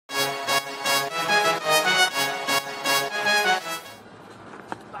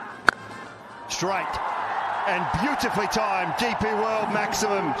straight and beautifully timed. DP World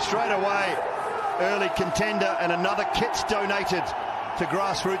maximum straight away. Early contender, and another kit's donated to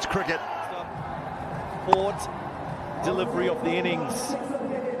grassroots cricket. Fourth delivery of the innings,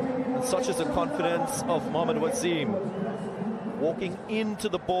 and such is the confidence of Mohammad Waseem. Walking into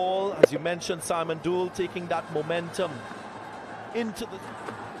the ball, as you mentioned, Simon Dool taking that momentum into the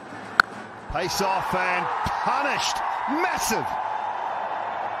pace off and punished, massive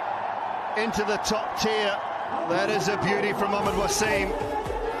into the top tier. That is a beauty from Mohammad Waseem.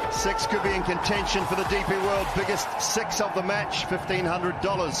 6 could be in contention for the DP World biggest 6 of the match,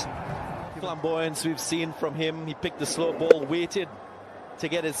 $1,500. Flamboyance we've seen from him. He picked the slow ball, waited to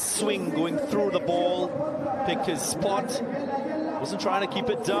get his swing going through the ball, picked his spot, wasn't trying to keep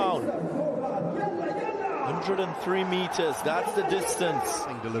it down. 103 meters, that's the distance.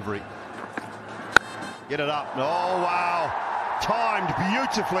 Delivery. Get it up. Oh, wow. Timed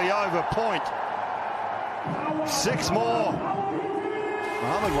beautifully over point. 6 more.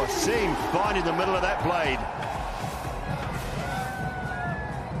 Mohammad Waseem finding the middle of that blade.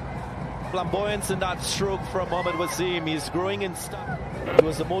 Flamboyance in that stroke from Mohammad Waseem. He's growing in style. He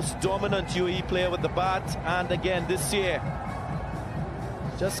was the most dominant UAE player with the bat, and again this year,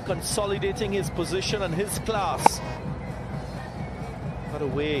 just consolidating his position and his class. Got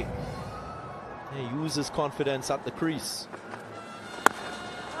away. He uses confidence at the crease.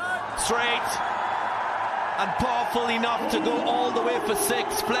 Straight and powerful enough to go all the way for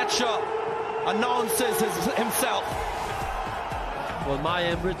 6. Fletcher announces himself. Well, MI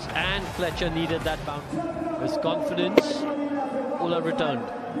Emirates and Fletcher needed that bounce. His confidence, Pollard returned.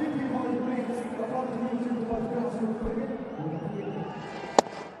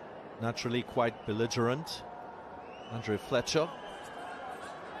 Naturally quite belligerent, Andre Fletcher.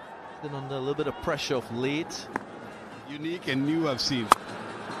 Been under a little bit of pressure of late. Unique and new, I've seen.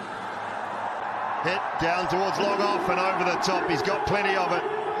 Hit down towards long off and over the top. He's got plenty of it.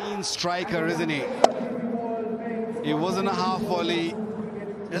 Keen striker, isn't he? It wasn't a half volley.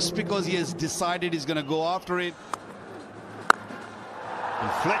 Just because he has decided he's going to go after it.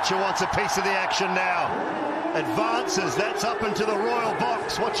 And Fletcher wants a piece of the action now. Advances, that's up into the royal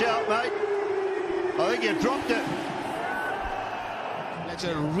box. Watch out, mate. I think you dropped it.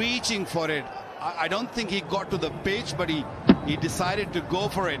 Fletcher reaching for it. I don't think he got to the pitch, but he decided to go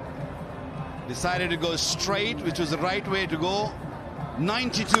for it. Decided to go straight, which was the right way to go.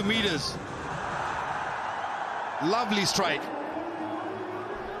 92 meters. Lovely strike.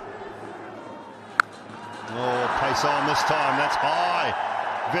 Oh, pace on this time. That's high.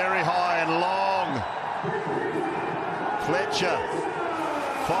 Very high and long. Fletcher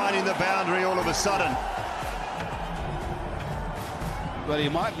finding the boundary all of a sudden. Well, he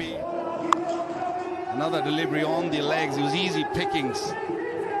might be. Another delivery on the legs. It was easy pickings.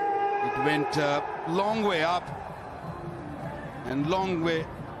 It went long way up and long way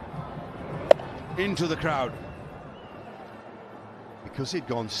into the crowd. Because he'd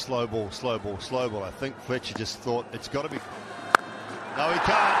gone slow ball, slow ball, slow ball, I think Fletcher just thought it's got to be. No, he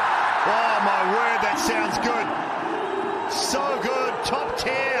can't. Oh, my word, that sounds good. So good. Top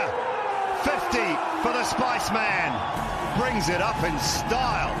tier. 50 for the Spiceman. Brings it up in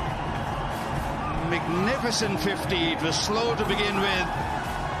style. Magnificent 50. It was slow to begin with.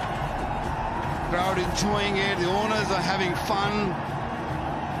 Crowd enjoying it. The owners are having fun.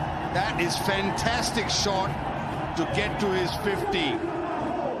 That is fantastic shot to get to his 50.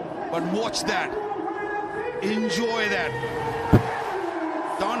 But watch that. Enjoy that.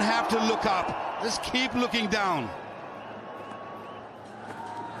 Don't have to look up. Just keep looking down.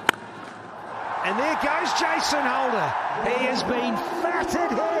 And there goes Jason Holder. He has been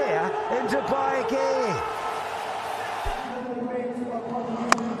fatted here in Dubai again.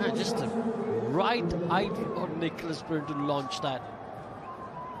 Just the right height for Nicholas Byrne to launch that.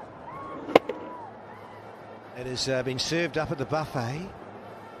 It has been served up at the buffet.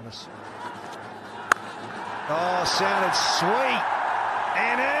 Oh, sounded sweet.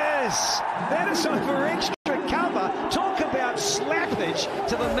 And that is on for extra cover. Talk about slappage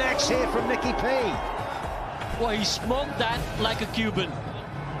to the max here from Nicky P. Well, he smoked that like a Cuban.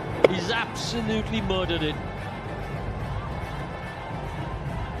 He's absolutely murdered it.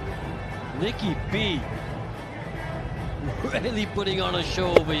 Nicky P really putting on a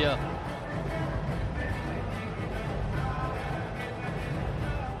show over here.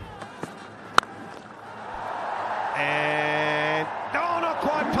 And not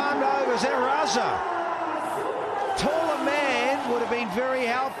quite palmed over. Zeraza. Taller man would have been very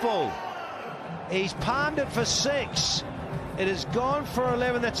helpful. He's palmed it for 6. It has gone for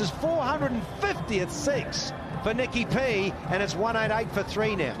 11. That's his 450th six for Nicky P, and it's 188 for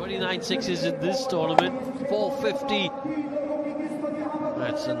 3 now. 29 sixes in this tournament, 450.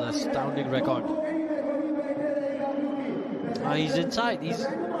 That's an astounding record. He's inside.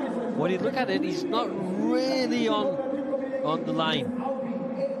 When you look at it, he's not really on the line.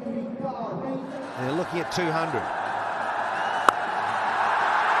 And they're looking at 200.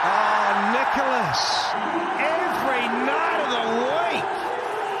 Oh, Nicholas! Every night of the week,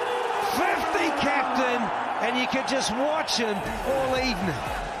 50 captain, and you could just watch him all evening.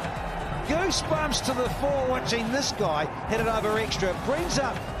 Goosebumps to the fore watching this guy hit it over extra. Brings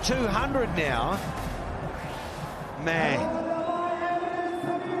up 200 now. Man.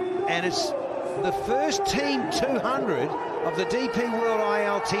 And it's the first team 200 of the DP World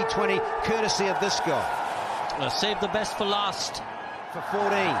ILT20, courtesy of this guy. Save the best for last. For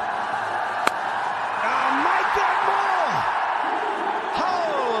 14. Oh, make that more!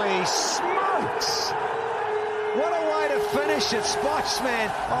 Holy smokes! What a way to finish it. Spiceman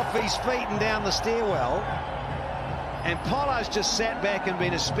off his feet and down the stairwell. And Pollard's just sat back and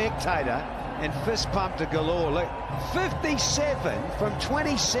been a spectator and fist pumped to galore. Look, 57 from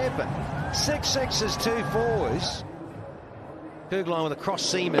 27. 6 sixes, 2 fours. Bergline with a cross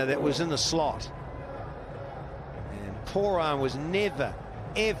seamer that was in the slot. And Poran was never,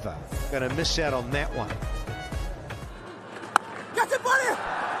 ever going to miss out on that one.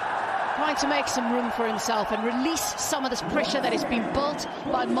 Trying to make some room for himself and release some of this pressure that has been built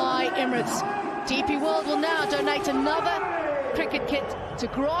by MI Emirates. DP World will now donate another cricket kit to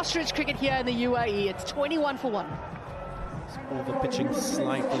grassroots cricket here in the UAE. It's 21 for 1. It's over-pitching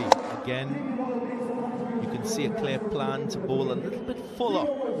slightly again. You can see a clear plan to bowl a little bit fuller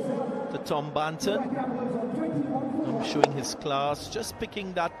to Tom Banton. I'm showing his class, just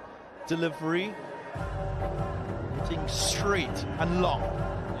picking that delivery, hitting straight and long.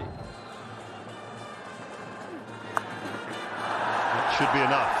 That should be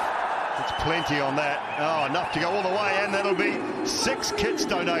enough. It's plenty on that. Oh, enough to go all the way, and that'll be 6 kits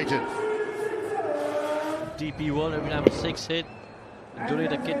donated. DP World every time 6 hit,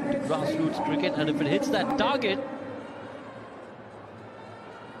 donate a kit to grassroots cricket, and if it hits that target,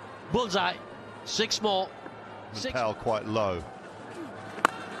 bullseye. 6 more. Powell quite low.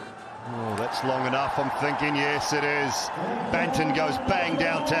 Oh, that's long enough, I'm thinking. Yes, it is. Banton goes bang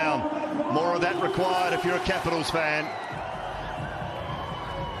downtown. More of that required if you're a Capitals fan.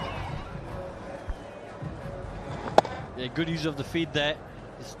 Yeah, good use of the feet there.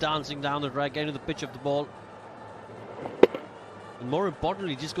 It's dancing down the right end of the pitch of the ball. And more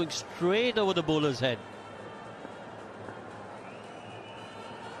importantly, just going straight over the bowler's head.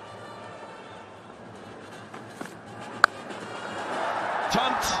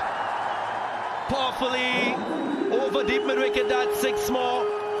 Thumped powerfully over deep mid-wicket. That's 6 more.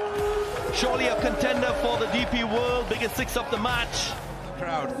 Surely a contender for the DP World, biggest 6 of the match.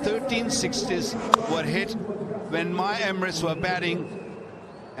 Crowd, 13 sixties were hit when MI Emirates were batting,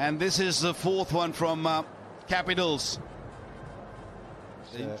 and this is the 4th one from Capitals.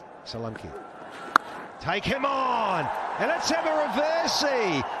 Solanke. Take him on, and let's have a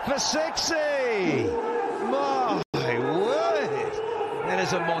reversey for 60. My word, that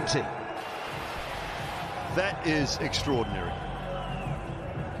is a Monty. That is extraordinary.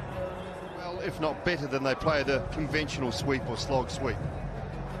 Well, if not better than they play the conventional sweep or slog sweep.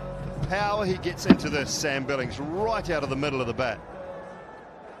 The power he gets into this, Sam Billings, right out of the middle of the bat.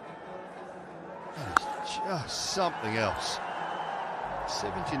 That is just something else.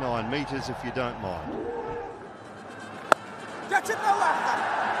 79 metres if you don't mind. You're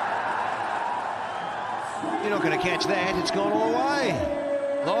not going to catch that. It's gone all the way.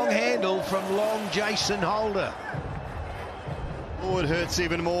 Long handle from long Jason Holder. Oh, it hurts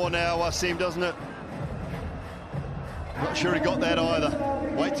even more now, Wasim, doesn't it? Not sure he got that either.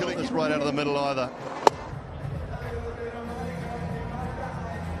 Wait till he gets right out of the middle either.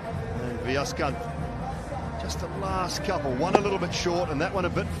 And Vyaskan, just the last couple. One a little bit short and that one a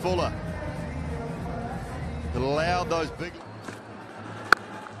bit fuller. It allowed those big...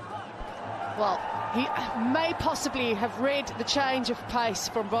 Well, he may possibly have read the change of pace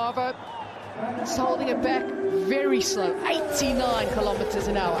from Bravo. He's holding it back very slow, 89 kilometers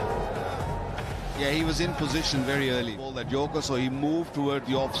an hour. Yeah, he was in position very early. Ball that Yorker, so he moved toward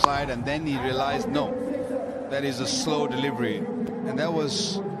the offside, and then he realized, no, that is a slow delivery. And that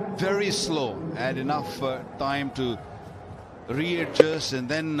was very slow. Had enough time to readjust and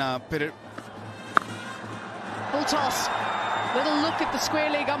then put it. Full toss. Little look at the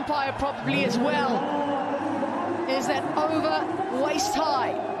square leg umpire probably as well. Is that over waist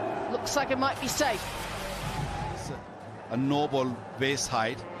high? Looks like it might be safe. a no ball waist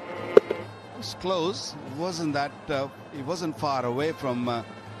height. It was close. It wasn't that. It wasn't far away from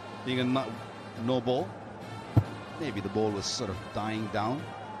being a no ball. Maybe the ball was sort of dying down.